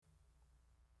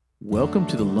Welcome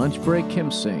to the Lunch Break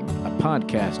Hymn Sing, a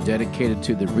podcast dedicated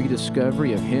to the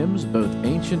rediscovery of hymns, both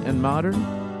ancient and modern,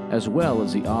 as well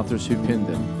as the authors who penned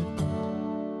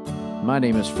them. My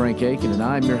name is Frank Aiken, and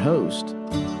I'm your host.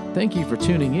 Thank you for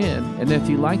tuning in, and if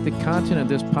you like the content of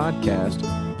this podcast,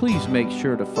 please make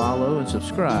sure to follow and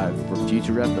subscribe for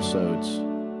future episodes.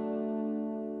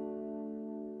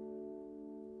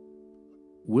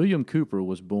 William Cowper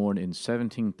was born in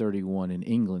 1731 in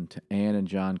England to Anne and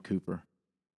John Cowper.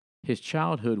 His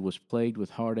childhood was plagued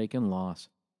with heartache and loss,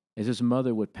 as his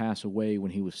mother would pass away when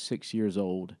he was 6 years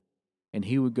old, and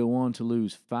he would go on to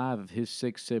lose 5 of his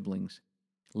 6 siblings,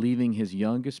 leaving his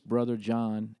youngest brother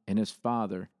John and his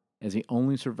father as the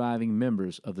only surviving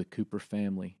members of the Cowper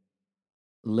family.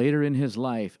 Later in his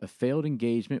life, a failed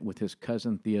engagement with his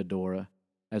cousin Theodora,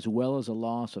 as well as a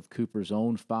loss of Cowper's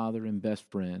own father and best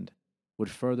friend, would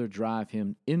further drive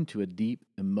him into a deep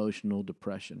emotional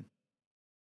depression.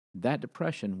 That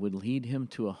depression would lead him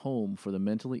to a home for the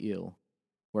mentally ill,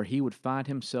 where he would find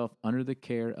himself under the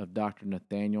care of Dr.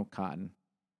 Nathaniel Cotton.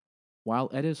 While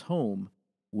at his home,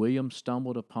 William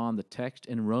stumbled upon the text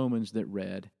in Romans that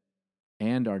read,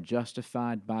 "And are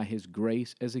justified by his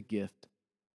grace as a gift,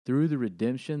 through the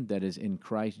redemption that is in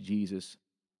Christ Jesus,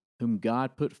 whom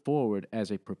God put forward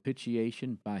as a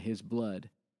propitiation by his blood,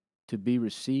 to be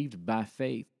received by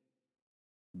faith."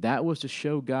 That was to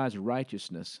show God's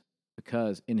righteousness,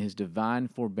 because in his divine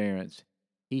forbearance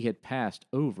he had passed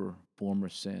over former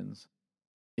sins.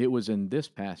 It was in this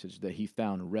passage that he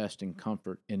found rest and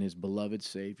comfort in his beloved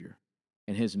Savior,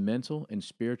 and his mental and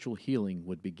spiritual healing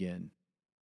would begin.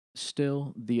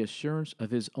 Still, the assurance of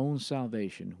his own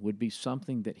salvation would be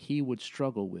something that he would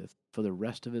struggle with for the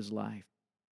rest of his life.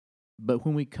 But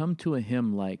when we come to a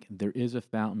hymn like "There is a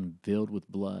Fountain Filled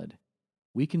with Blood,"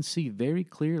 we can see very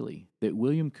clearly that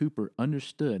William Cowper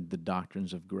understood the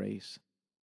doctrines of grace.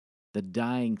 The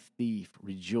dying thief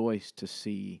rejoiced to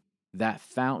see that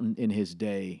fountain in his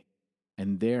day,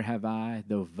 and there have I,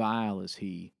 though vile as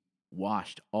he,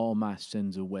 washed all my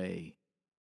sins away.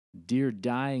 Dear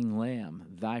dying Lamb,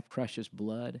 thy precious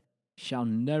blood shall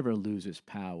never lose its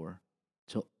power,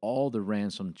 till all the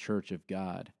ransomed church of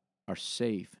God are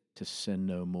safe to sin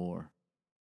no more.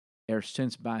 Ere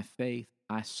since by faith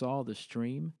I saw the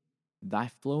stream, thy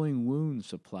flowing wounds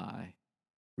supply.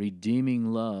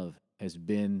 Redeeming love has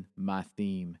been my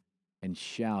theme, and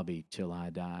shall be till I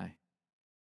die.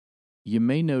 You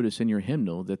may notice in your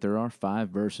hymnal that there are 5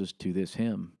 verses to this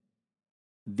hymn.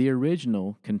 The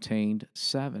original contained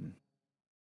 7.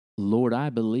 Lord, I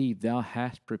believe thou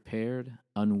hast prepared,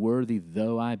 unworthy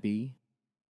though I be,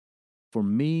 for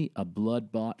me a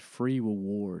blood-bought free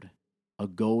reward, a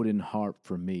golden harp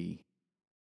for me.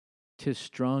 'Tis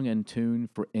strung and tuned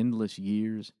for endless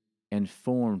years, and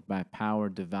formed by power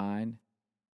divine,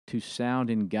 to sound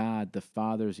in God the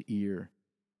Father's ear,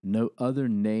 no other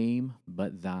name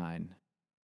but thine.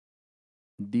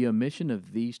 The omission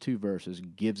of these 2 verses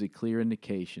gives a clear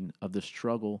indication of the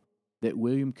struggle that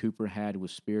William Cowper had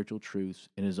with spiritual truths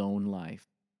in his own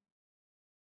life.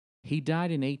 He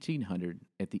died in 1800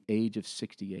 at the age of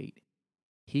 68.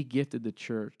 He gifted the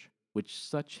church with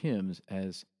such hymns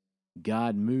as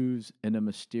 "God Moves in a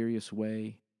Mysterious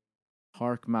Way,"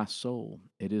 "Hark my soul,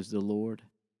 it is the Lord,"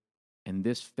 and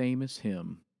this famous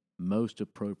hymn, most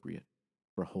appropriate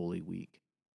for Holy Week.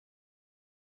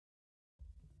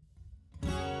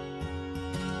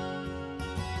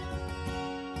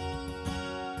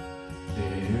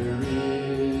 There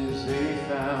is a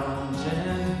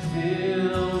fountain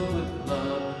filled with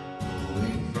blood,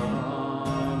 flowing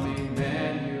from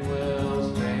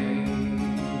Emmanuel's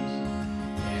veins,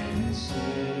 and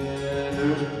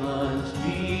sinners plunged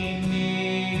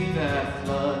beneath that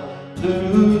flood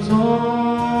lose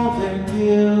all their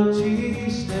guilty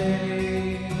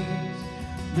stains,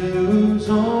 lose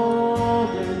all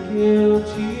their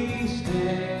guilty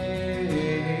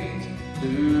stains,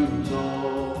 lose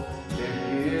all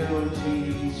their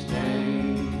guilty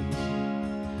stains,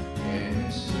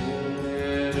 and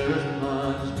sinners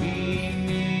plunged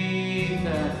beneath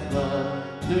that flood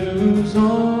lose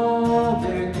all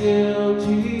their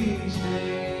guilty stains.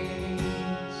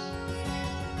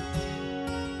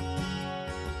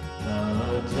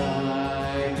 The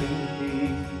dying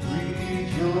thief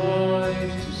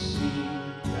rejoiced to see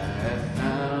that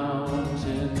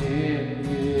fountain in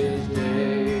his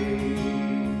day,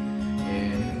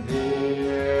 and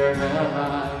there have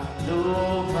I,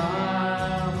 though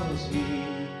vile as he,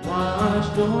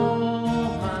 washed all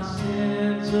my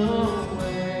sins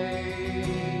away,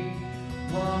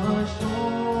 washed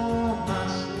all my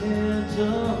sins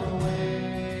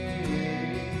away,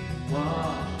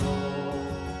 washed all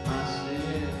my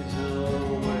sins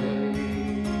away.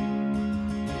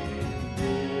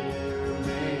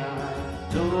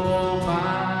 no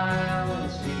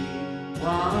violence, He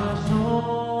washed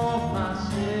all my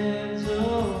sins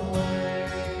away.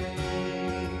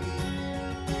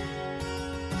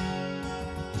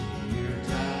 Dear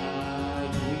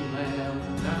dying Lamb,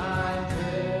 Thy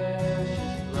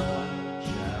precious blood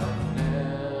shall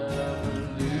never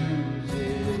lose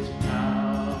its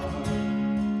power.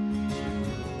 To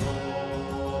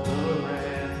all the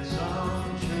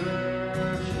ransomed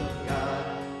Church of God,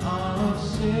 are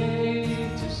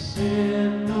saved to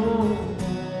sin no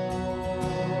more.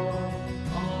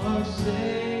 Are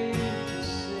saved to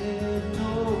sin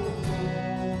no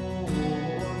more.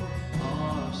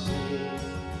 Are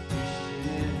saved to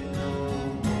sin no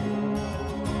more.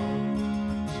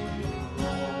 To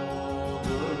all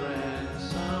the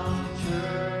ransomed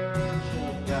Church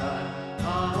of God,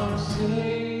 are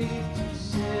saved to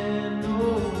sin no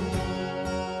more.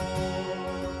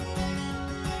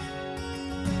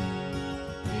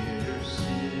 Their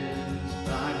sins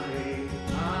by faith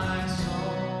I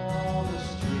saw the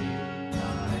stream,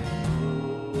 Thy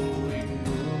flowing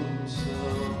womb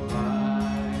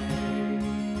supply.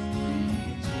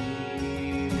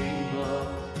 Redeeming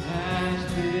love has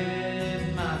been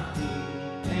my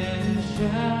theme, and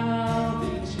shall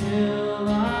be till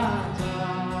I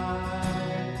die,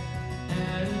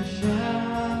 and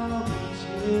shall be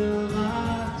till I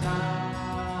die,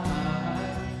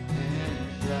 and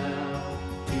shall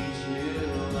be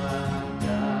till I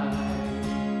die.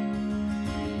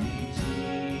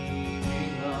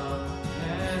 Redeeming love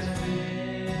has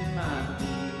been my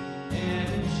theme,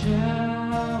 and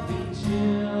shall be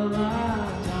till I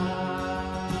die.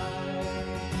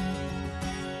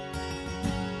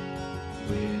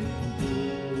 When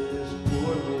this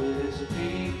poor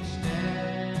lisping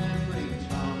stammering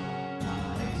tongue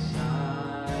lies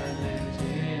silent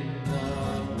in the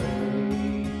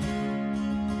grave,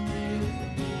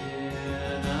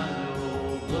 in a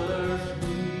nobler,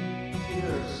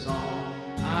 sweeter song,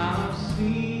 I'll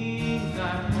sing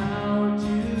Thy power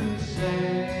to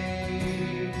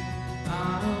save.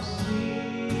 I'll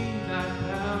sing Thy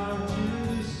power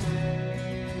to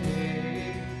save.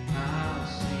 I'll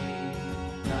sing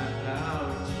Thy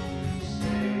power to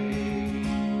save.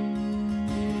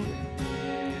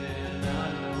 In a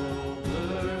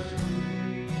nobler,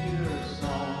 sweeter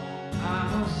song,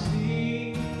 I'll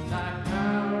sing Thy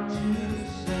power to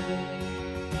save.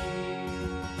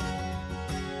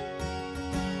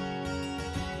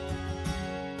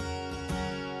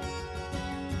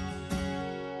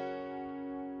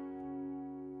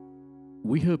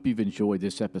 We hope you've enjoyed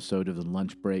this episode of the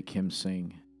Lunch Break Hymn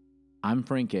Sing. I'm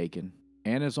Frank Aiken,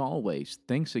 and as always,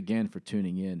 thanks again for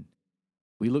tuning in.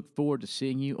 We look forward to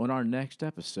seeing you on our next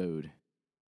episode.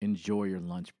 Enjoy your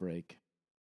lunch break.